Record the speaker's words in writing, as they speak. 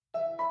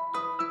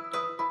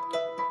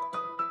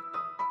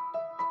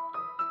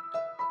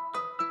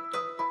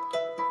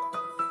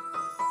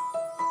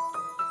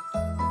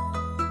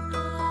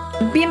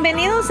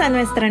Bienvenidos a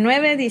nuestra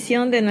nueva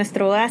edición de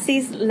nuestro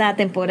Oasis, la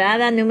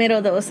temporada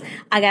número 2.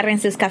 Agarren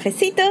sus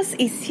cafecitos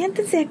y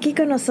siéntense aquí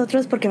con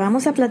nosotros porque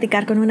vamos a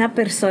platicar con una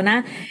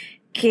persona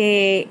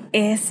que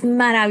es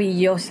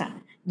maravillosa.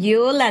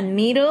 Yo la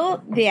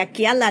admiro de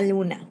aquí a la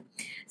luna.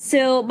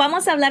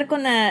 Vamos a hablar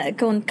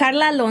con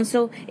Carla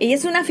Alonso. Ella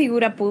es una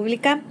figura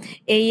pública.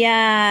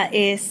 Ella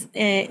es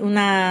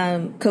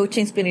una coach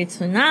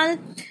inspiracional,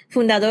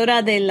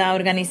 fundadora de la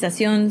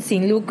organización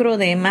sin lucro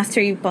de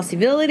Mastery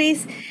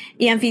Possibilities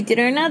y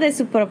anfitriona de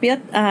su propio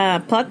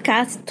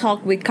podcast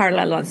Talk with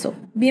Carla Alonso.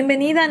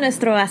 Bienvenida a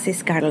nuestro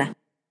Oasis, Carla.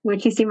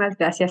 Muchísimas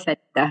gracias,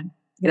 Anita.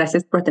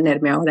 Gracias por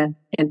tenerme ahora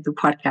en tu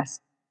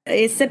podcast.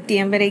 Es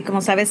septiembre y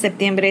como sabes,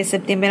 septiembre es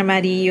Septiembre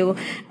Amarillo,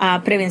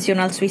 prevención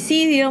al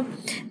suicidio.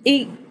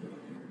 Y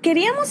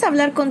queríamos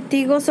hablar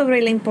contigo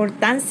sobre la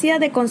importancia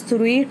de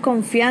construir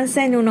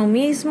confianza en uno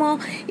mismo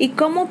y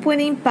cómo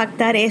puede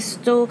impactar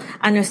esto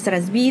a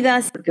nuestras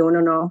vidas. Porque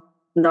uno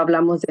no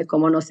hablamos de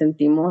cómo nos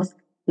sentimos,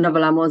 no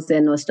hablamos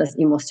de nuestras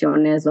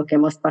emociones, lo que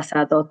hemos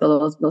pasado,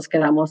 todos nos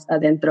quedamos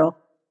adentro.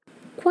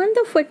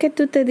 ¿Cuándo fue que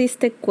tú te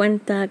diste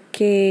cuenta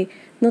que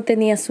no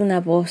tenías una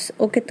voz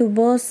o que tu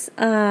voz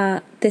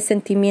de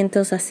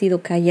sentimientos ha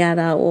sido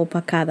callada o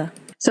opacada?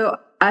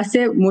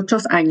 Hace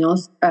muchos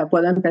años,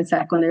 puedo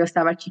empezar cuando yo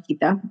estaba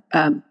chiquita,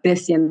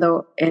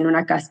 creciendo en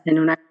una casa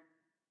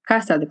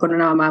con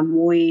una mamá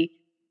muy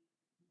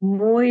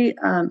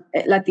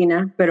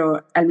latina,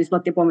 pero al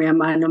mismo tiempo mi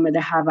mamá no me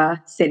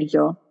dejaba ser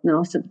yo,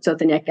 ¿no? Yo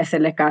tenía que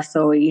hacerle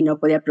caso y no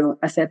podía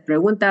hacer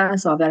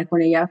preguntas o hablar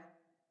con ella.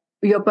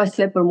 Yo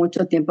pasé por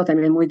mucho tiempo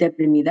también muy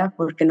deprimida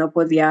porque no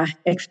podía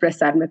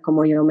expresarme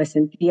como yo me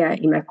sentía.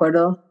 Y me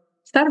acuerdo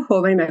estar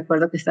joven, me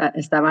acuerdo que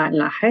estaba en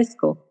la high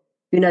school.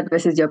 Y unas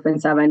veces yo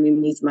pensaba en mí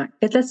misma,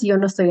 ¿qué tal si yo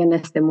no estoy en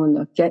este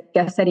mundo? ¿Qué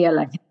haría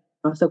la gente?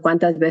 ¿No?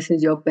 ¿Cuántas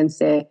veces yo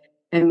pensé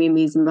en mí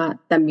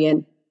misma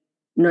también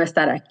no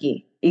estar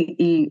aquí?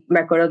 Y me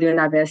acuerdo de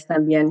una vez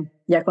también,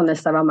 ya cuando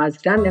estaba más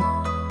grande.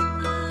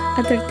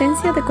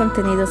 Advertencia de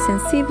contenido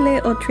sensible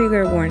o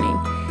trigger warning.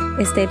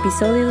 Este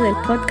episodio del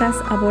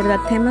podcast aborda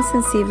temas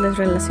sensibles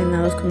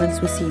relacionados con el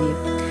suicidio.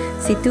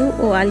 Si tú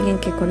o alguien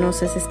que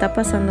conoces está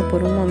pasando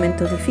por un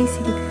momento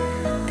difícil,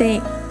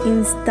 te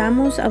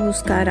instamos a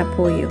buscar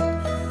apoyo.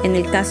 En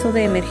el caso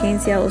de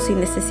emergencia o si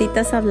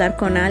necesitas hablar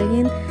con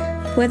alguien,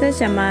 puedes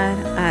llamar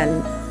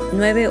al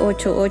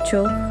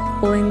 988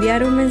 o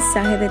enviar un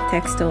mensaje de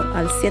texto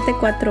al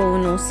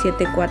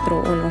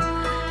 741-741.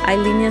 Hay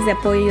líneas de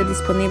apoyo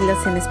disponibles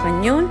en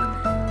español.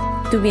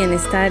 Tu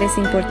bienestar es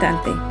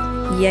importante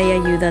y hay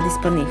ayuda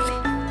disponible.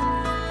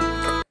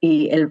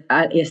 Y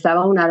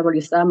estaba un árbol y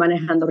estaba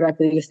manejando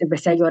rápido y yo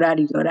empecé a llorar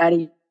y llorar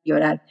y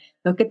llorar.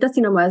 Lo que tal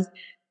si nomás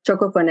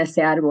choco con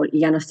ese árbol y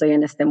ya no estoy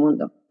en este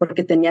mundo,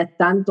 porque tenía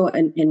tanto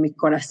en mi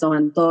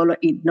corazón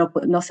y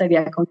no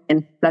sabía con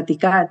quién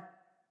platicar.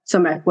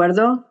 Me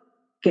acuerdo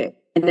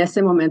que en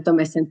ese momento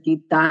me sentí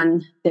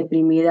tan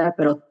deprimida,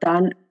 pero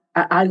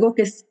algo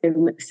que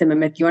se me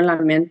metió en la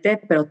mente,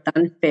 pero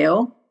tan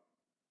feo.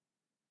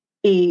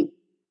 Y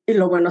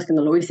lo bueno es que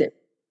no lo hice.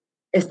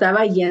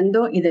 Estaba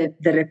yendo y de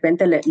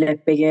repente le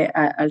pegué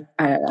al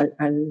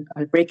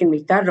break en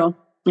mi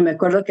carro. Y me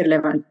acuerdo que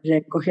le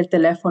cogí el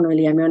teléfono y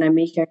le llamé a una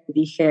amiga y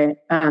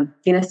dije,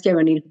 tienes que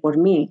venir por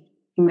mí.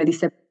 Y me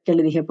dice que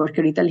le dije, porque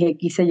ahorita le dije,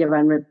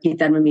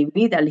 quitarme mi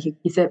vida. Le dije,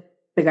 quise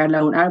pegarle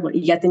a un árbol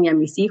y ya tenía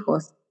mis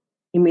hijos.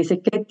 Y me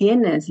dice, ¿qué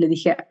tienes? Le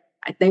dije,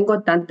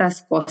 tengo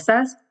tantas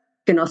cosas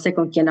que no sé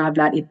con quién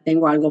hablar y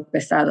tengo algo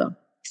pesado.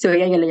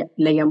 Ella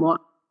le llamó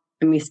a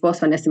mi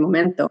esposo en ese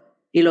momento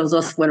y los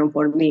dos fueron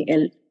por mí.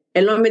 Él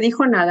no me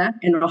dijo nada,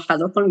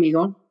 enojado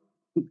conmigo.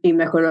 Y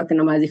me acuerdo que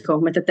nomás dijo,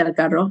 métete al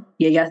carro,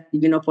 y ella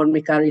vino por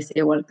mi carro y se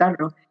llevó al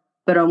carro.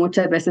 Pero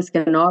muchas veces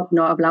que no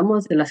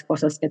hablamos de las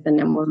cosas que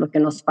tenemos, lo que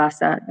nos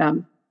pasa,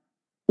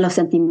 los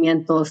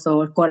sentimientos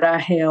o el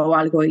coraje o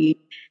algo,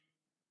 y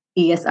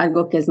es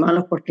algo que es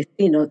malo porque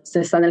sí, no,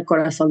 se está en el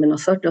corazón de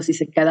nosotros y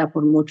se queda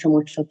por mucho,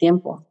 mucho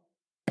tiempo.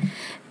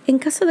 En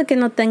caso de que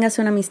no tengas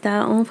una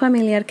amistad o un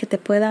familiar que te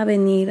pueda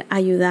venir a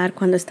ayudar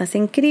cuando estás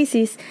en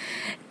crisis,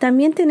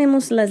 también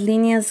tenemos las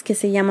líneas que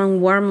se llaman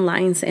Warm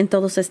Lines en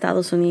todos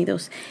Estados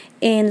Unidos.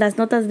 En las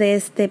notas de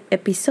este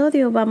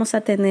episodio vamos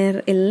a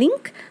tener el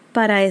link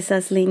para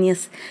esas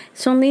líneas.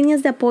 Son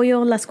líneas de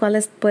apoyo las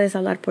cuales puedes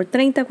hablar por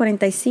 30,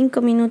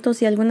 45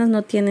 minutos y algunas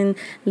no tienen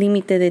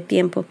límite de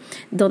tiempo,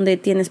 donde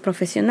tienes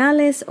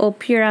profesionales o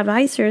peer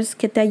advisors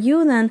que te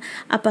ayudan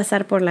a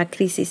pasar por la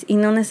crisis y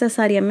no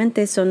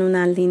necesariamente son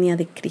una línea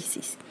de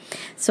crisis.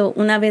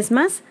 Una vez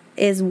más,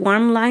 es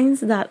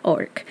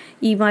warmlines.org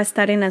y va a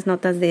estar en las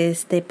notas de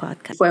este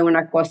podcast. Fue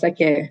una cosa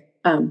que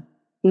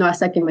no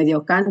hasta que me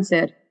dio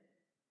cáncer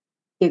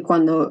y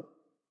cuando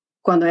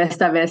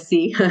esta vez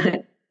sí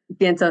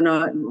pienso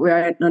no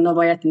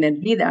voy a tener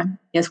vida,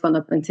 y es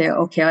cuando pensé,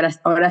 okay,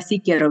 ahora sí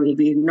quiero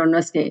vivir. No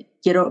es que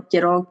quiero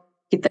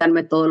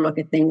quitarme todo lo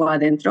que tengo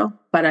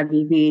adentro para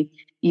vivir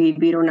y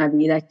vivir una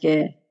vida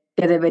que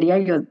debería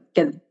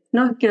que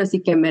no quiero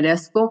decir que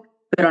merezco,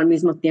 pero al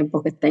mismo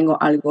tiempo que tengo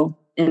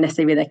algo en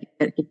esta vida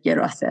que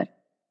quiero hacer.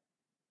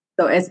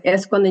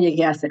 Es cuando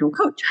llegué a ser un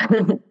coach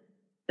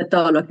de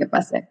todo lo que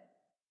pasé.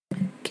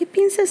 ¿Qué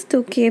piensas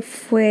tú que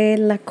fue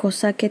la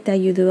cosa que te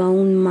ayudó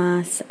aún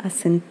más a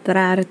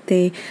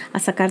centrarte, a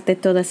sacarte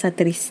toda esa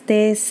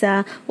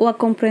tristeza o a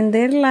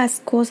comprender las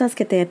cosas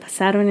que te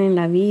pasaron en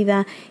la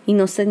vida y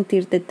no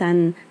sentirte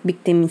tan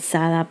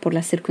victimizada por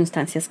las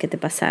circunstancias que te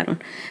pasaron?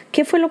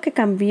 ¿Qué fue lo que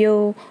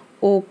cambió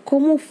o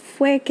cómo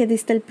fue que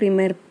diste el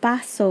primer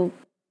paso?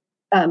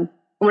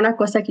 Una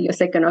cosa que yo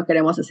sé que no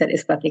queremos hacer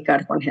es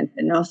platicar con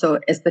gente, ¿no?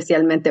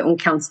 Especialmente un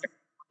counselor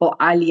o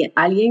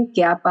alguien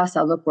que ha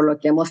pasado por lo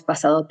que hemos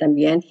pasado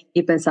también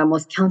y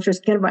pensamos,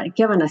 counselors,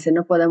 ¿qué van a hacer?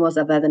 No podemos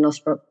hablar de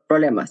nuestros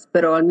problemas,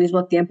 pero al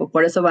mismo tiempo,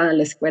 por eso van a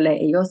la escuela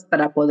ellos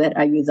para poder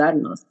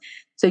ayudarnos.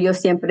 Yo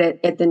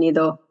siempre he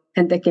tenido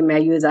gente que me ha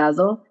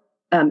ayudado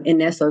en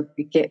eso,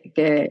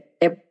 que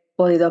he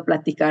podido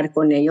platicar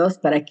con ellos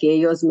para que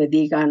ellos me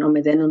digan o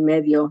me den un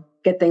medio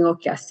qué tengo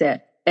que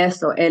hacer.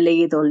 Eso, he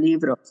leído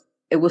libros,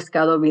 he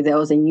buscado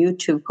videos en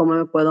YouTube, cómo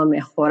me puedo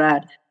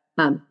mejorar.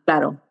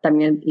 Claro,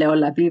 también leo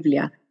la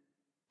Biblia.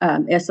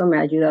 Eso me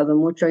ha ayudado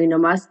mucho y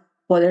nomás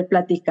poder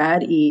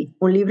platicar y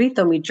un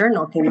librito, mi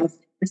journal,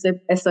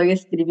 que estoy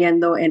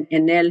escribiendo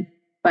en él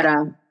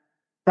para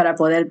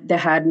poder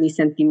dejar mis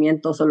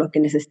sentimientos o lo que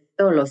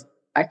necesito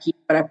aquí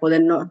para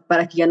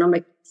que ya no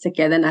se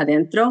queden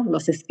adentro,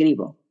 los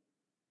escribo.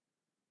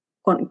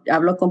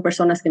 Hablo con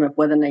personas que me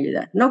pueden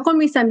ayudar. No con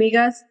mis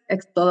amigas,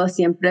 todas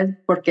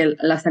siempre, porque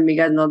las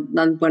amigas no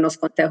dan buenos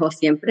consejos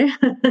siempre,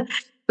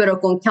 pero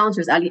con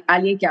counselors,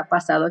 alguien que ha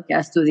pasado, que ha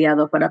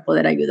estudiado para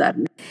poder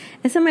ayudarme.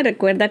 Eso me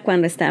recuerda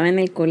cuando estaba en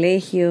el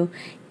colegio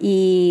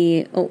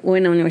o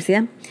en la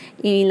universidad,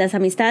 y las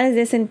amistades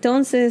de ese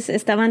entonces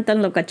estaban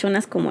tan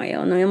locachonas como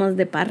yo. No íbamos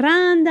de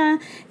parranda,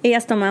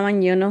 ellas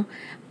tomaban, yo no.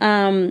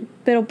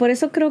 Pero por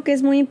eso creo que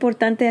es muy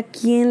importante a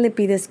quién le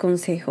pides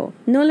consejo.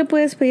 No le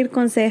puedes pedir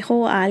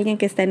consejo a alguien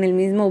que está en el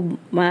mismo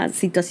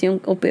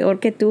situación o peor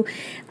que tú.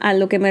 A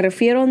lo que me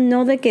refiero,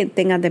 no de que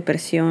tengan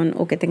depresión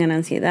o que tengan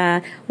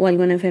ansiedad o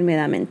alguna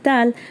enfermedad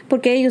mental,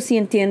 porque ellos sí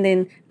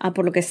entienden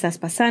por lo que estás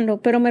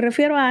pasando, pero me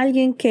refiero a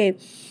alguien que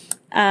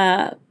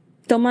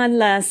toma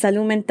la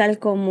salud mental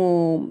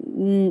como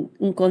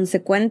un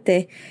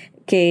consecuente,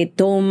 que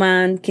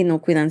toman, que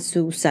no cuidan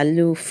su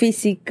salud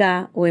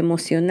física o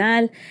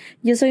emocional.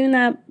 Yo soy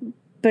una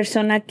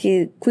persona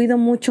que cuido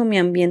mucho mi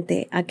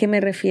ambiente. ¿A qué me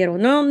refiero?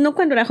 No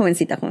cuando era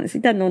jovencita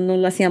no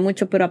lo hacía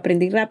mucho, pero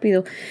aprendí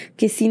rápido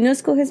que si no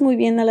escoges muy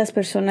bien a las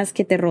personas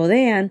que te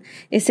rodean,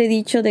 ese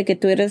dicho de que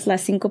tú eres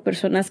las 5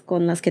 personas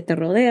con las que te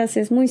rodeas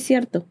es muy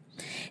cierto.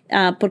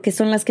 Porque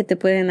son las que te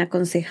pueden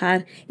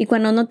aconsejar. Y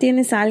cuando no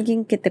tienes a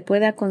alguien que te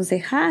pueda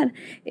aconsejar,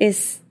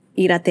 es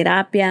ir a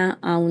terapia,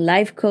 a un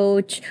life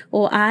coach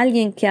o a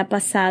alguien que ha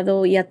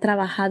pasado y ha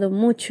trabajado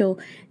mucho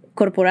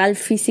corporal,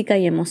 física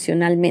y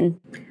emocionalmente.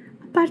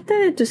 Aparte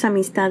de tus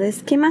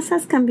amistades, ¿qué más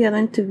has cambiado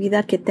en tu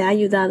vida que te ha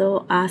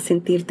ayudado a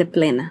sentirte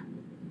plena?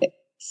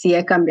 Sí,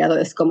 he cambiado,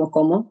 es como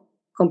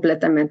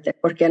completamente,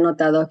 porque he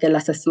notado que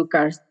las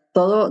azúcares,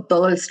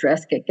 todo el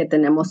estrés que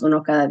tenemos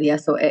uno cada día,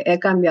 he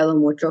cambiado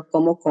mucho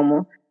como.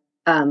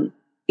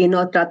 Y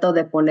no trato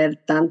de poner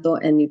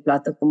tanto en mi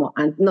plato como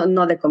antes,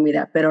 no de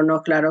comida, pero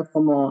no claro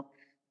como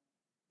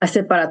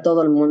hacer para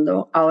todo el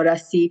mundo. Ahora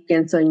sí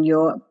pienso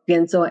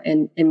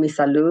en mi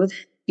salud,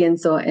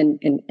 pienso en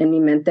mi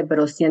mente,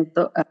 pero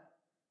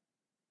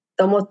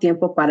tomo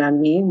tiempo para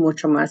mí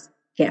mucho más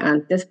que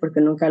antes, porque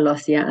nunca lo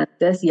hacía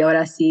antes. Y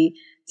ahora sí,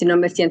 si no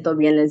me siento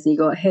bien, les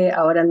digo, hey,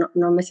 ahora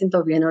no me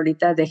siento bien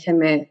ahorita,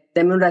 deme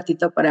un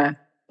ratito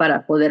para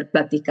poder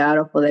platicar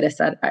o poder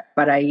estar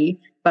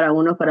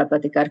para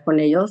platicar con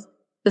ellos.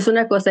 Es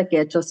una cosa que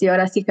he hecho. Sí,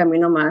 ahora sí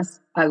camino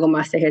más, hago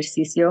más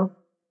ejercicio,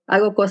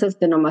 hago cosas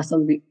que nomás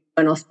son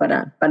buenos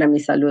para mi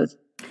salud.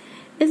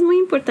 Es muy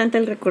importante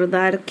el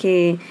recordar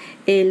que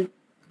el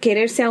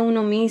quererse a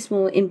uno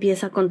mismo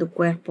empieza con tu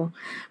cuerpo.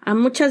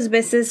 Muchas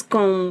veces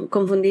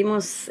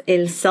confundimos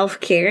el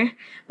self-care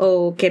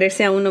o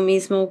quererse a uno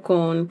mismo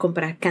con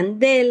comprar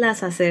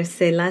candelas,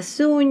 hacerse las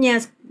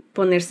uñas,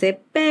 ponerse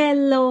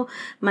pelo,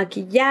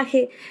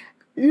 maquillaje,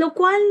 lo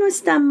cual no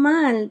está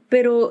mal,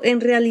 pero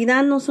en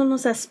realidad no son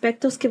los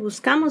aspectos que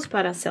buscamos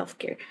para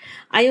self-care.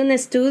 Hay un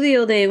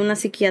estudio de una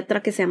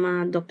psiquiatra que se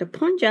llama Dr.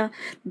 Ponja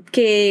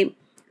que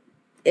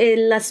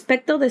el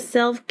aspecto de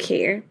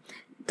self-care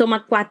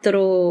toma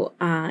 4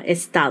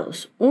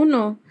 estados.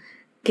 Uno,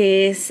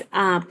 que es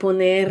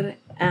poner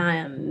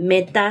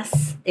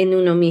metas en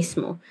uno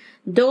mismo.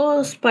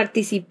 2,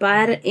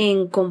 participar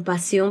en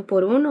compasión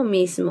por uno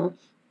mismo.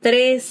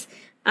 3,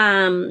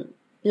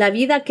 la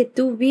vida que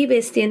tú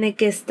vives tiene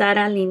que estar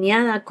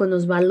alineada con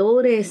los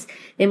valores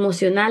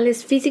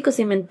emocionales, físicos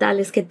y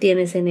mentales que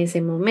tienes en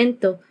ese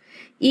momento.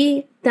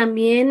 Y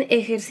también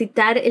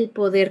ejercitar el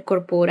poder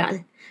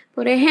corporal.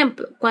 Por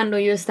ejemplo, cuando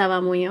yo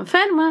estaba muy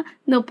enferma,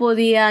 no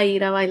podía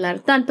ir a bailar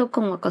tanto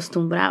como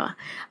acostumbraba.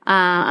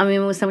 A mí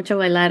me gusta mucho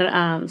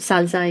bailar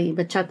salsa y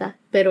bachata,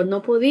 pero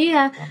no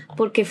podía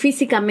porque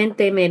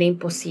físicamente me era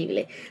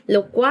imposible,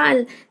 lo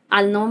cual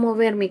al no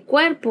mover mi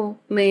cuerpo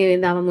me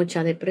daba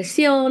mucha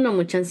depresión o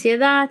mucha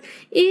ansiedad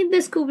y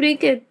descubrí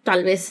que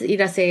tal vez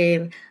ir a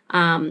hacer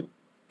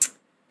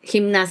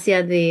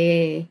gimnasia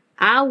de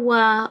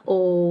agua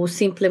o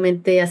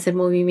simplemente hacer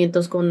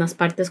movimientos con las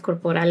partes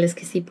corporales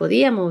que sí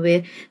podía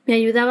mover, me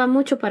ayudaba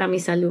mucho para mi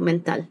salud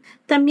mental.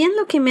 También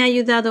lo que me ha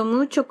ayudado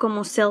mucho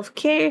como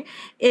self-care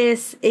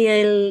es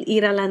el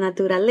ir a la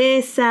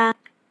naturaleza.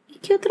 ¿Y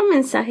qué otro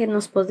mensaje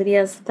nos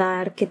podrías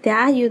dar que te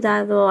ha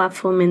ayudado a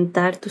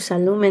fomentar tu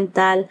salud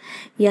mental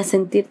y a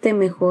sentirte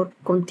mejor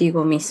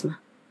contigo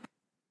misma?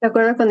 ¿Te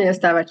acuerdas cuando yo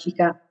estaba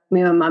chica?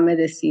 Mi mamá me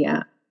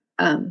decía,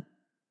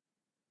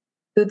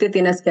 tú te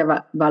tienes que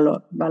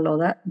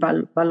valorar.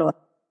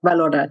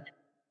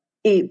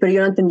 Pero yo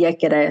no entendía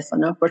qué era eso,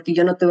 ¿no? Porque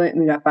yo no tuve,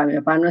 mi papá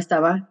no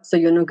estaba,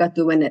 yo nunca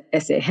tuve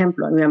ese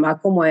ejemplo. Mi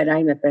mamá como era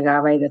y me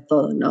pegaba y de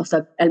todo, ¿no? O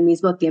sea, al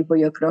mismo tiempo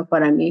yo creo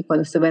para mí,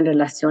 cuando estuve en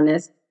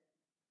relaciones,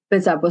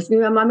 pensaba, pues mi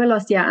mamá me lo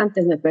hacía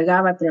antes, me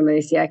pegaba, pero me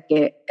decía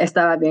que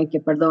estaba bien, que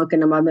perdón, que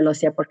nomás me lo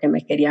hacía porque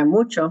me quería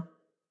mucho.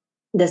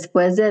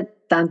 Después de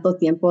tanto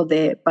tiempo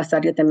de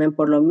pasar yo también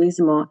por lo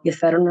mismo y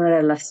estar en una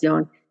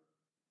relación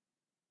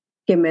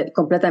que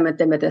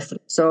completamente me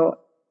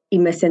destrozó y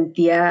me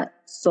sentía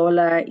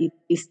sola y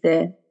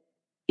triste.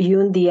 Y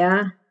un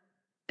día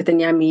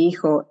tenía a mi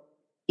hijo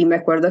y me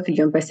acuerdo que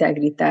yo empecé a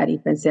gritar y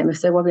pensé, me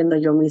estoy volviendo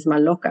yo misma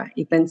loca.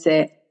 Y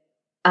pensé,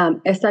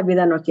 esta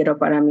vida no quiero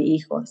para mi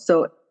hijo.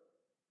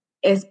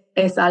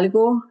 Es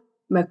algo,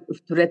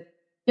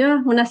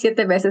 unas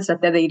 7 veces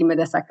traté de irme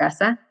de esa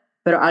casa,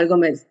 pero algo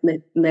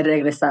me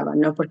regresaba,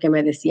 ¿no? Porque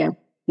me decían,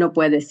 no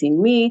puedes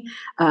sin mí,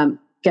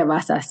 ¿qué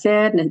vas a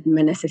hacer?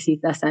 Me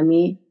necesitas a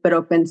mí.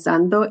 Pero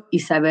pensando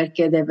y saber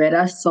que de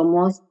veras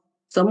somos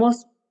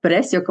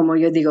precio, como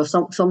yo digo,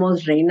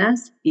 somos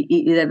reinas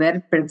y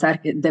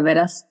pensar que de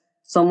veras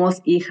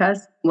somos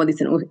hijas, como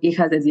dicen,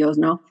 hijas de Dios,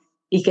 ¿no?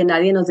 Y que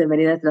nadie nos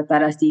debería de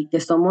tratar así,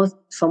 que somos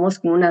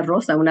como una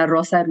rosa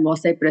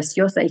hermosa y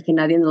preciosa y que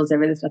nadie nos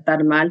debe de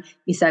tratar mal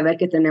y saber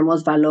que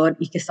tenemos valor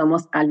y que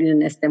somos alguien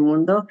en este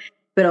mundo.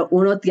 Pero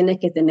uno tiene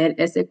que tener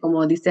ese,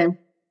 como dicen,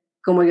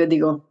 como yo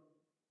digo,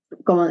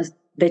 como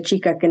de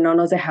chica que no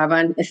nos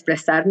dejaban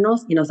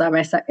expresarnos y nos daba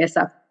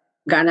esa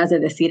ganas de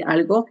decir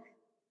algo,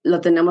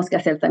 lo tenemos que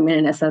hacer también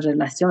en esas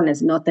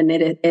relaciones, no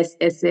tener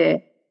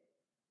ese,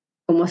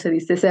 ¿cómo se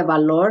dice? Ese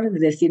valor de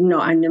decir,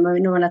 no, a mí no me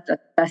van a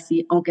tratar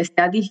así, aunque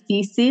sea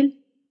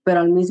difícil,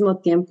 pero al mismo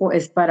tiempo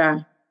es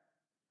para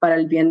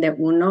el bien de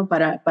uno,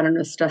 para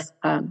nuestra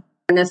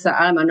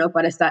alma, ¿no?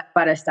 Para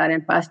estar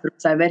en paz, pero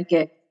saber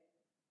que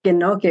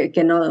no,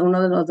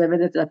 uno no debe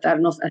de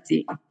tratarnos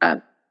así.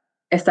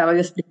 Estaba yo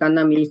explicando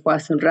a mi hijo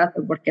hace un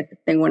rato, porque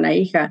tengo una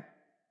hija,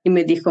 y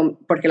me dijo,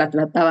 porque la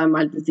trataba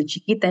mal desde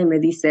chiquita, y me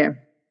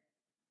dice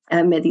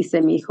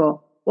mi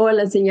hijo,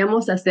 le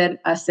enseñamos a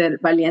ser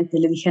valiente.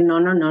 Le dije,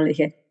 no, le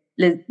dije,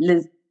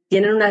 les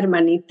tienen una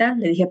hermanita,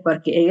 le dije,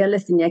 porque ella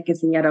les tenía que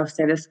enseñar a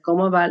ustedes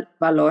cómo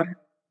valorar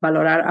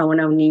a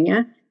una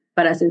niña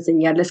para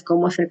enseñarles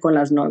cómo ser con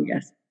las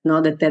novias,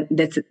 ¿no? De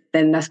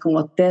tenerlas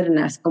como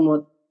ternas,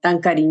 como tan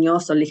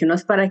cariñoso. Le dije, no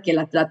es para que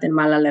la traten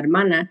mal a la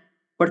hermana,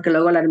 porque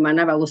luego la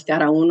hermana va a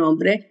buscar a un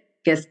hombre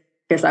que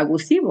es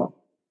abusivo.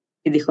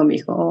 Y dijo mi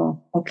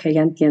hijo, ok,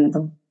 ya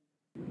entiendo.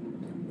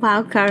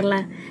 Wow,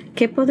 Carla,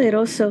 qué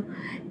poderoso.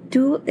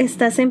 Tú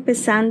estás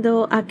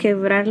empezando a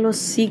quebrar los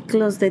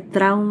ciclos de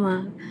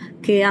trauma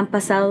que han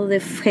pasado de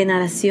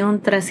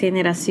generación tras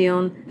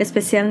generación,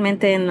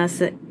 especialmente en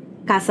las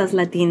casas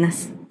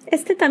latinas.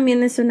 Este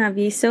también es un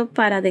aviso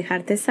para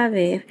dejarte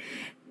saber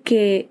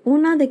que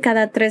 1 de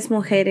cada 3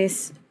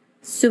 mujeres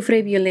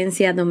sufre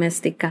violencia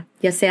doméstica,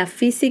 ya sea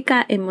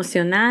física,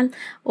 emocional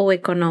o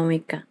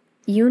económica,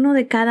 y 1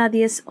 de cada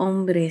 10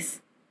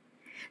 hombres.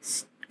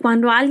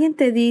 Cuando alguien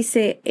te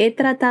dice, he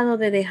tratado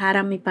de dejar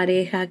a mi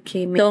pareja,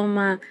 que me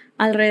toma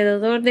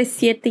alrededor de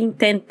 7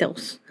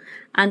 intentos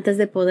antes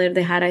de poder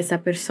dejar a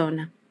esa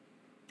persona.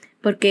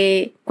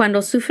 Porque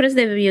cuando sufres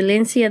de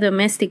violencia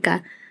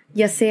doméstica,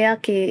 ya sea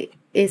que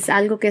es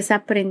algo que es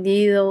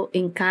aprendido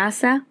en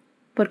casa,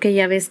 porque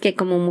ya ves que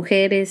como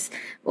mujeres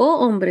o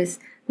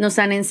hombres nos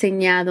han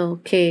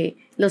enseñado que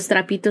los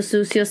trapitos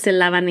sucios se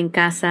lavan en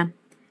casa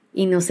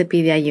y no se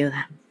pide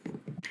ayuda.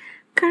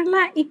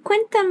 Carla, y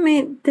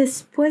cuéntame,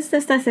 después de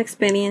estas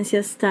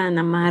experiencias tan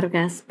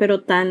amargas,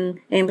 pero tan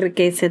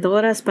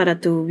enriquecedoras para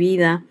tu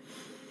vida,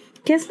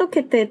 ¿qué es lo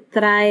que te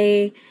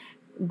trae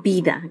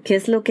vida? ¿Qué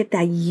es lo que te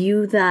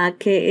ayuda?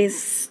 ¿Qué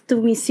es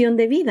tu misión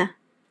de vida?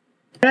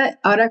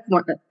 Ahora,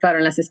 como, claro,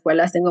 en las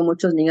escuelas tengo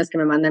muchos niños que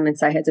me mandan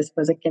mensajes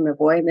después de que me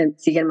voy, me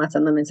siguen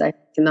mandando mensajes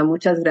diciendo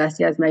muchas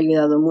gracias, me ha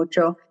ayudado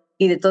mucho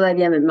y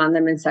todavía me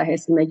mandan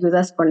mensajes, si me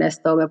ayudas con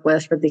esto, me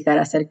puedes platicar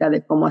acerca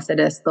de cómo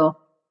hacer esto.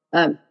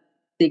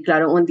 Sí,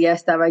 claro, un día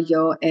estaba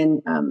yo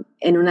en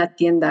una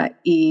tienda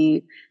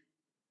y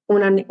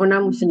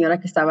una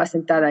señora que estaba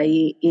sentada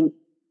ahí y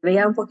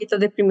veía un poquito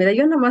deprimida.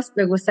 Yo nomás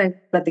me gusta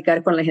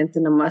platicar con la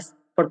gente nomás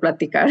por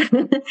platicar.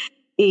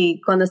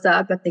 Y cuando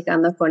estaba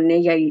platicando con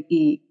ella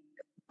y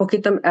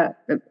poquito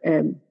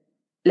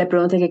le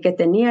pregunté que qué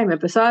tenía y me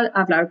empezó a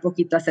hablar un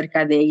poquito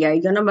acerca de ella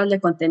y yo nomás le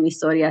conté mi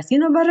historia, así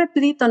nomás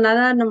rapidito,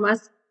 nada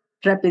nomás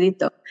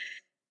rapidito.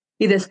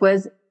 Y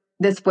después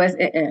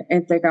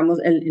entregamos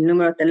el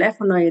número de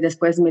teléfono y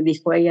después me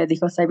dijo ella,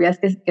 ¿sabías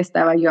que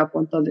estaba yo a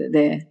punto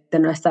de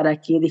no estar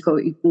aquí? Dijo,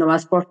 y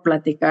nomás por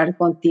platicar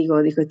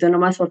contigo, dijo, y tú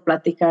nomás por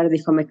platicar,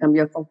 dijo, me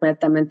cambió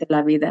completamente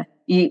la vida.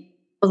 Y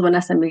somos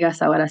buenas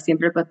amigas ahora,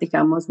 siempre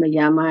platicamos, me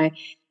llama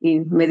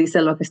y me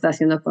dice lo que está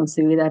haciendo con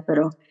su vida,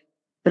 pero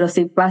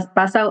sí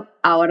pasa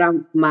ahora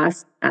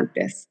más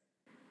antes.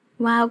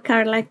 Wow,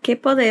 Carla, qué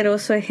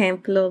poderoso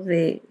ejemplo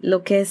de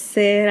lo que es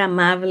ser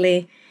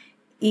amable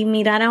y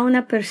mirar a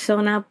una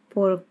persona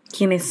por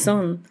quienes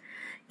son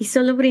y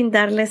solo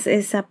brindarles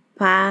esa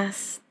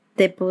paz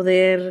de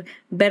poder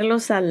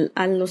verlos a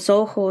los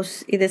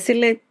ojos y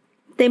decirle,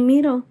 te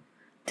miro,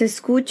 te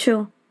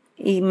escucho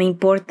y me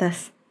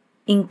importas,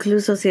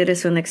 incluso si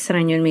eres un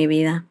extraño en mi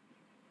vida.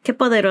 Qué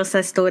poderosa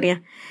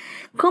historia.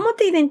 ¿Cómo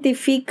te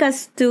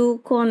identificas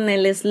tú con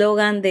el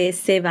eslogan de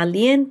sé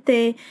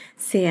valiente,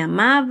 sé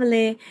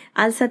amable,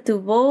 alza tu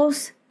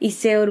voz y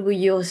sé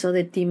orgulloso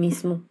de ti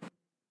mismo?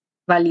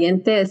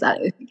 Valiente es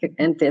algo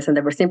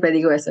interesante, pero siempre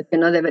digo eso, que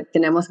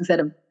tenemos que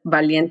ser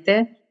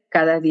valiente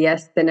cada día,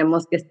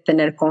 tenemos que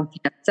tener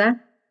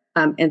confianza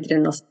entre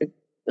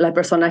la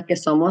persona que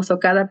somos, o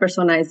cada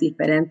persona es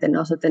diferente,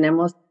 ¿no?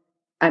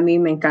 A mí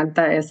me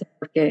encanta eso,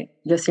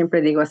 porque yo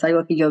siempre digo, es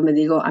algo que yo me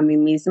digo a mí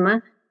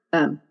misma,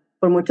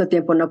 por mucho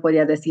tiempo no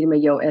podía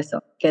decirme yo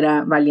eso, que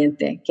era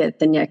valiente, que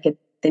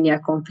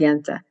tenía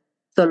confianza.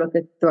 Solo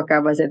que tú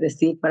acabas de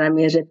decir, para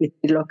mí es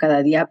repetirlo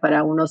cada día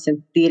para uno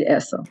sentir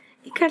eso.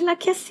 Y Carla,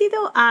 ¿qué ha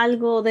sido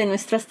algo de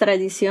nuestras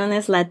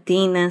tradiciones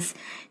latinas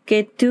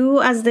que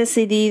tú has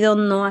decidido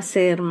no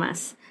hacer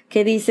más?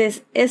 Que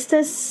dices, esto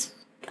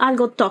es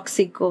algo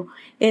tóxico,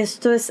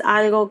 esto es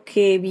algo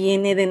que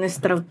viene de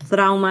nuestro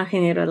trauma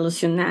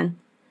generacional.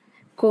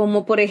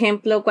 Como por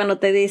ejemplo cuando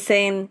te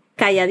dicen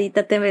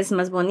calladita te ves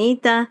más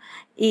bonita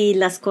y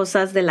las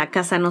cosas de la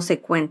casa no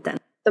se cuentan.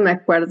 Me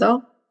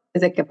acuerdo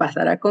desde que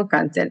pasara con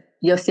cáncer.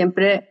 Yo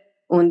siempre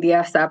un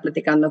día estaba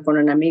platicando con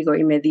un amigo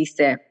y me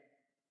dice,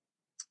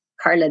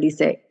 Carla,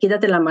 dice,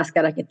 quítate la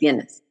máscara que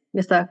tienes. Yo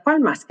estaba,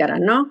 ¿cuál máscara?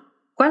 No,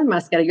 ¿cuál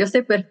máscara? Yo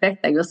soy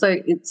perfecta, yo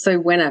soy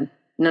buena.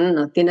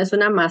 No, tienes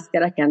una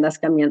máscara que andas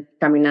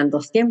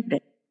caminando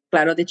siempre.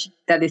 Claro, de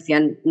chiquita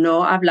decían,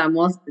 no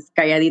hablamos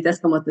calladitas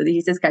como tú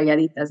dijiste,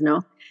 calladitas,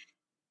 ¿no?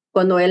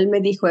 Cuando él me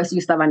dijo eso, yo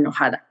estaba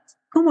enojada.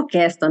 ¿Cómo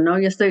que esto, no?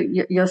 Yo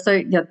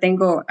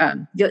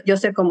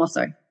sé cómo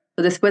soy.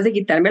 Después de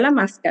quitarme la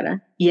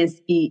máscara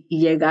y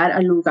llegar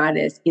a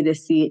lugares y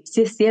decir,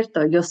 sí es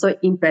cierto, yo soy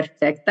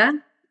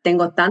imperfecta,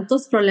 tengo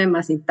tantos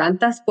problemas y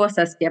tantas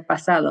cosas que he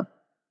pasado,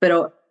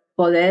 pero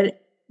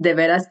poder de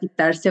veras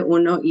quitarse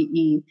uno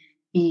y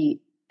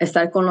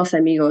estar con los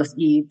amigos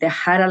y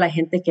dejar a la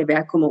gente que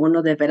vea como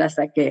uno de veras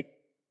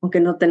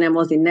aunque no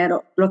tenemos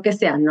dinero, lo que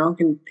sea, ¿no?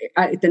 Que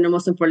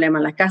tenemos un problema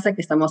en la casa,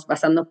 que estamos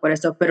pasando por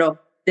eso, pero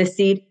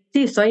decir,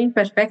 sí, soy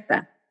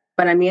imperfecta.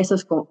 Para mí eso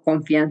es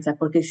confianza,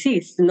 porque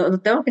sí,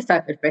 no tengo que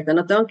estar perfecta,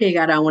 no tengo que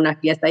llegar a una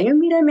fiesta y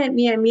mírame a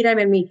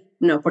mí.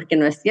 No, porque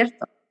no es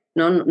cierto.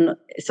 No,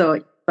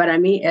 para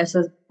mí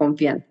eso es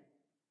confianza.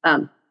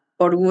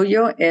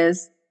 Orgullo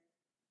es,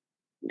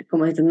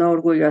 como dices, no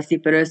orgullo así,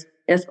 pero es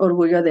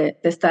orgullo de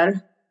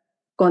estar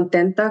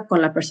contenta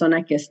con la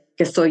persona que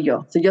soy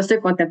yo. Yo estoy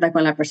contenta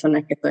con la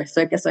persona que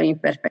soy que soy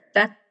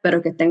imperfecta,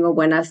 pero que tengo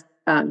buenas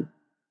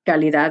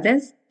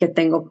calidades que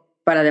tengo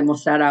para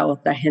demostrar a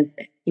otra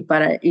gente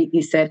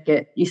y sé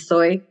que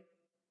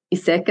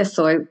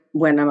soy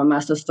buena mamá.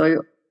 Estoy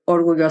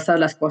orgullosa de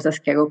las cosas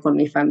que hago con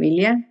mi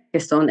familia, que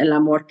son el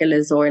amor que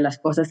les doy, las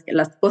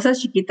cosas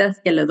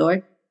chiquitas que les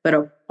doy,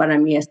 pero para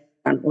mí es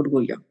un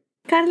orgullo.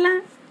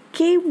 Carla,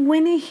 qué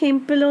buen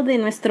ejemplo de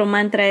nuestro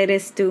mantra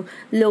eres tú.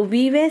 Lo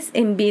vives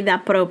en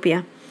vida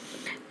propia.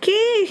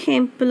 ¿Qué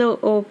ejemplo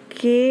o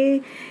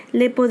qué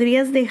le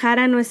podrías dejar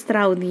a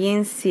nuestra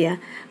audiencia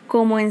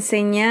como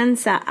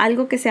enseñanza,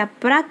 algo que sea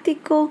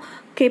práctico,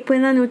 que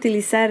puedan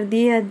utilizar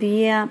día a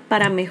día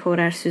para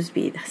mejorar sus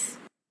vidas?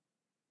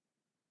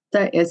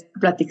 Es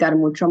platicar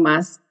mucho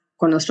más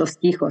con nuestros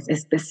hijos,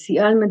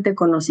 especialmente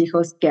con los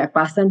hijos que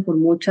pasan por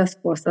muchas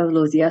cosas.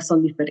 Los días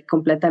son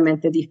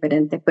completamente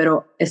diferentes,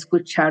 pero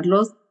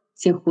escucharlos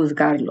sin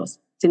juzgarlos,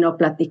 sino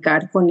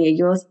platicar con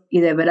ellos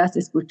y de veras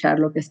escuchar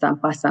lo que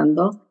están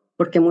pasando,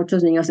 porque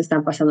muchos niños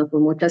están pasando por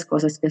muchas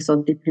cosas que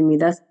son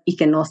deprimidas y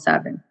que no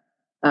saben.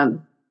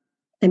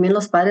 También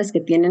los padres que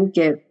tienen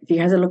que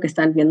fijarse lo que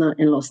están viendo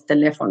en los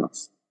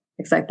teléfonos,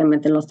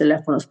 exactamente en los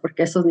teléfonos,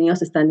 porque esos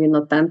niños están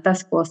viendo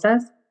tantas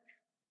cosas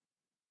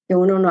que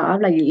uno no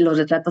habla y los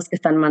retratos que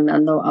están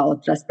mandando a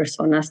otras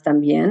personas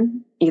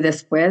también, y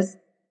después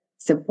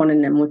se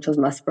ponen en muchos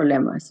más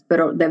problemas.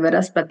 Pero de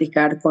veras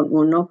platicar con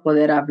uno,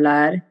 poder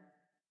hablar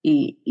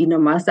y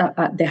nomás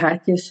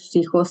dejar que sus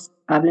hijos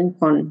hablen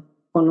con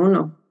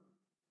uno.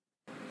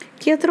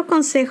 ¿Qué otro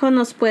consejo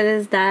nos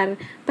puedes dar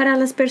para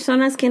las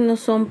personas que no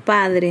son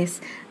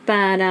padres,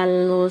 para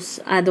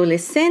los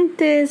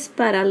adolescentes,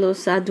 para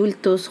los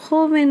adultos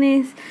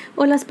jóvenes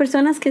o las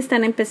personas que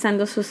están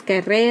empezando sus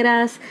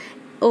carreras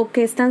o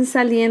que están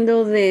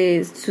saliendo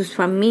de sus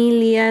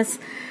familias?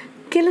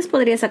 ¿Qué les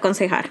podrías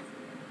aconsejar?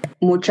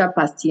 Mucha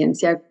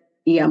paciencia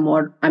y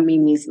amor a mí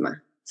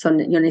misma.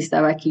 Yo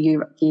necesitaba que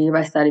iba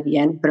a estar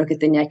bien, pero que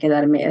tenía que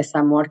darme ese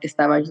amor que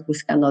estaba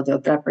buscando de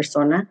otra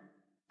persona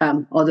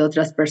o de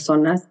otras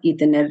personas y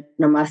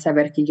nomás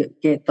saber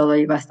que todo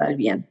iba a estar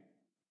bien.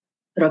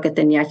 Pero que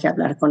tenía que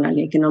hablar con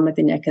alguien, que no me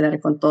tenía que dar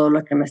con todo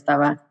lo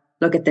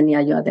que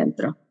tenía yo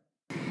adentro.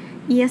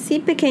 Y así,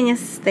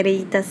 pequeñas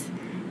estrellitas,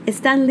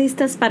 ¿están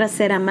listas para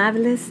ser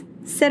amables,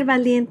 ser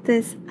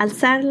valientes,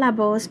 alzar la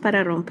voz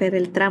para romper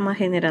el trauma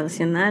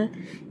generacional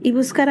y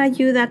buscar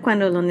ayuda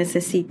cuando lo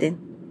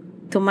necesiten?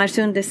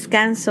 Tomarse un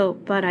descanso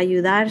para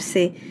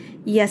ayudarse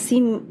y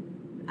así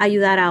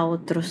ayudar a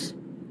otros.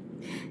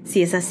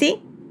 Si es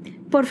así,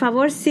 por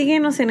favor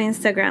síguenos en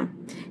Instagram.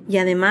 Y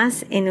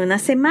además, en una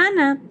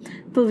semana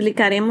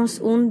publicaremos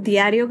un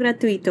diario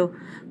gratuito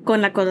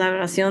con la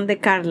colaboración de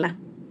Carla.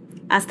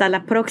 Hasta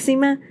la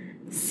próxima,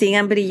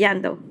 sigan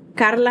brillando.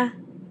 Carla,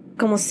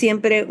 como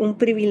siempre, un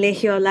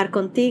privilegio hablar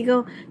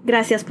contigo.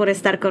 Gracias por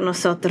estar con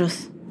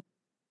nosotros.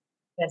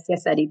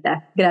 Gracias,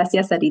 Sarita.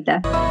 Gracias,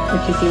 Sarita.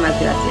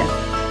 Muchísimas gracias.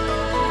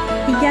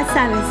 Y ya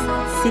sabes,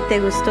 si te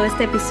gustó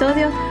este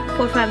episodio,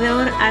 por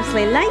favor,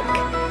 hazle like,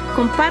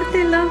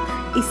 compártelo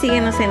y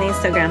síguenos en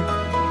Instagram.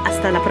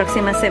 Hasta la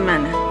próxima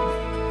semana.